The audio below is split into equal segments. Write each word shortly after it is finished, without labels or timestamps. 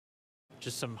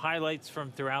just some highlights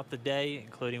from throughout the day,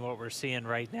 including what we're seeing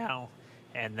right now.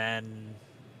 And then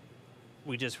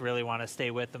we just really want to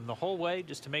stay with them the whole way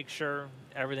just to make sure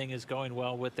everything is going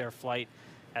well with their flight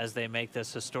as they make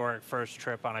this historic first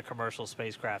trip on a commercial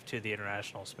spacecraft to the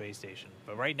International Space Station.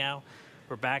 But right now,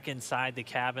 we're back inside the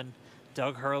cabin.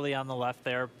 Doug Hurley on the left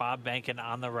there, Bob Behnken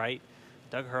on the right.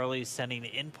 Doug Hurley is sending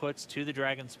inputs to the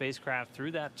Dragon spacecraft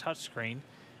through that touchscreen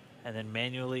and then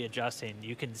manually adjusting.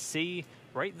 You can see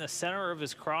right in the center of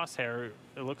his crosshair,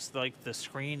 it looks like the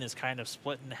screen is kind of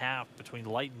split in half between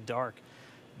light and dark.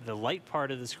 The light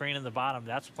part of the screen in the bottom,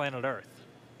 that's planet Earth.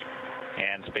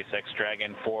 And SpaceX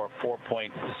Dragon for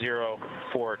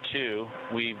 4.042.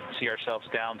 We see ourselves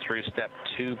down through step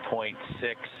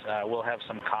 2.6. We'll have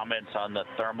some comments on the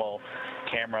thermal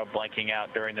camera blanking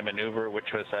out during the maneuver,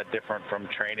 which was different from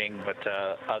training. But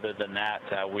other than that,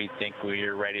 we think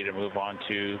we're ready to move on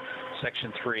to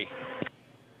section 3.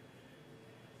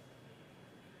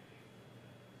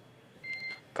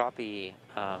 Copy.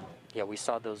 Yeah, we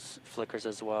saw those flickers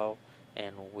as well,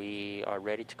 and we are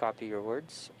ready to copy your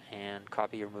words and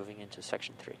copy you're moving into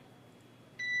section 3.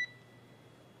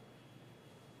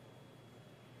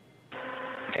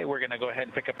 Okay, we're going to go ahead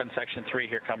and pick up in section 3.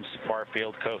 Here comes far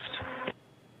field coast.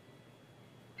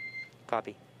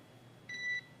 Copy.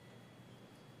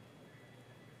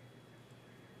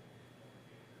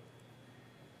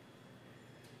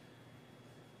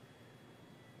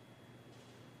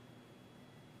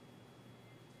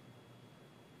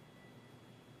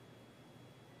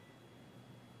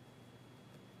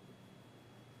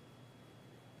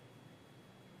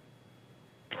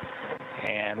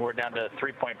 And we're down to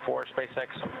 3.4, SpaceX.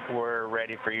 We're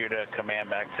ready for you to command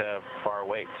back to far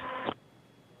wait.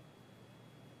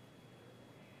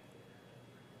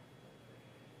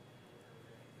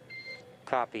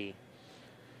 Copy.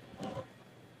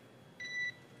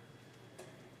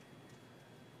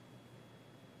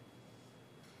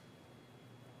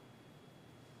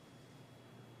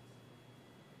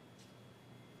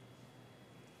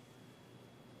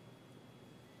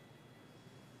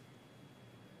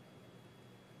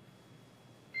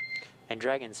 And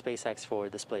Dragon SpaceX for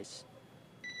displays.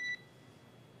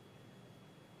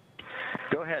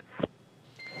 Go ahead.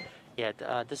 Yeah,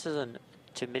 this is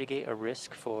to mitigate a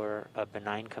risk for a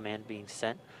benign command being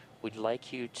sent. We'd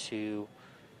like you to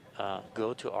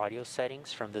go to audio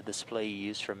settings from the display you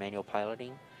use for manual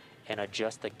piloting and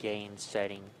adjust the gain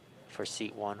setting for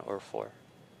seat 1 or 4.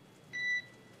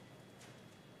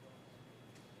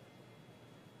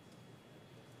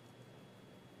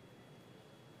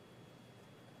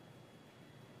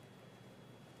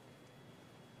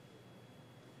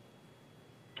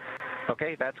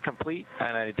 Okay, that's complete,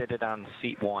 and I did it on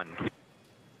seat 1.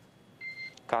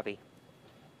 Copy.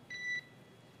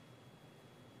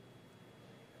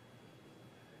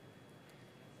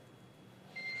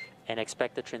 And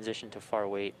expect the transition to far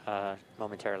wait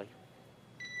momentarily.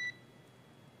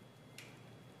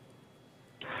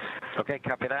 Okay,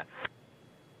 copy that.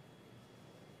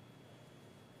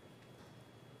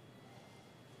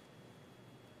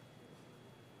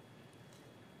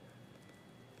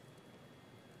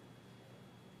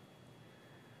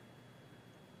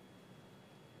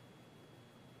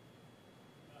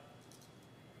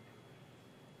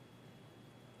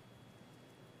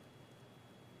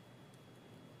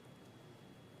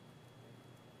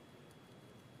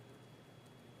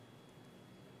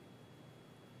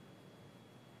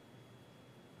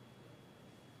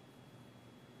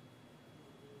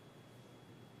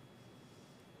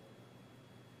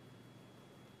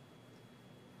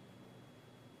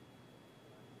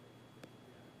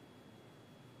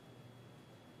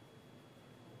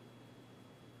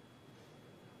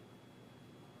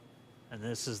 And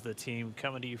this is the team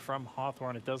coming to you from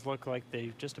Hawthorne. It does look like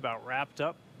they've just about wrapped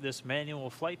up this manual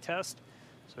flight test.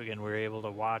 So again, we're able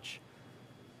to watch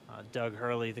Doug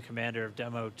Hurley, the commander of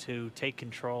Demo 2, take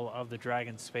control of the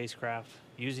Dragon spacecraft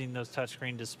using those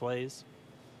touchscreen displays.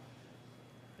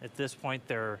 At this point,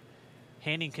 they're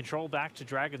handing control back to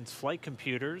Dragon's flight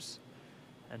computers,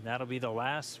 and that'll be the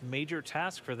last major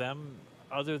task for them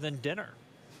other than dinner.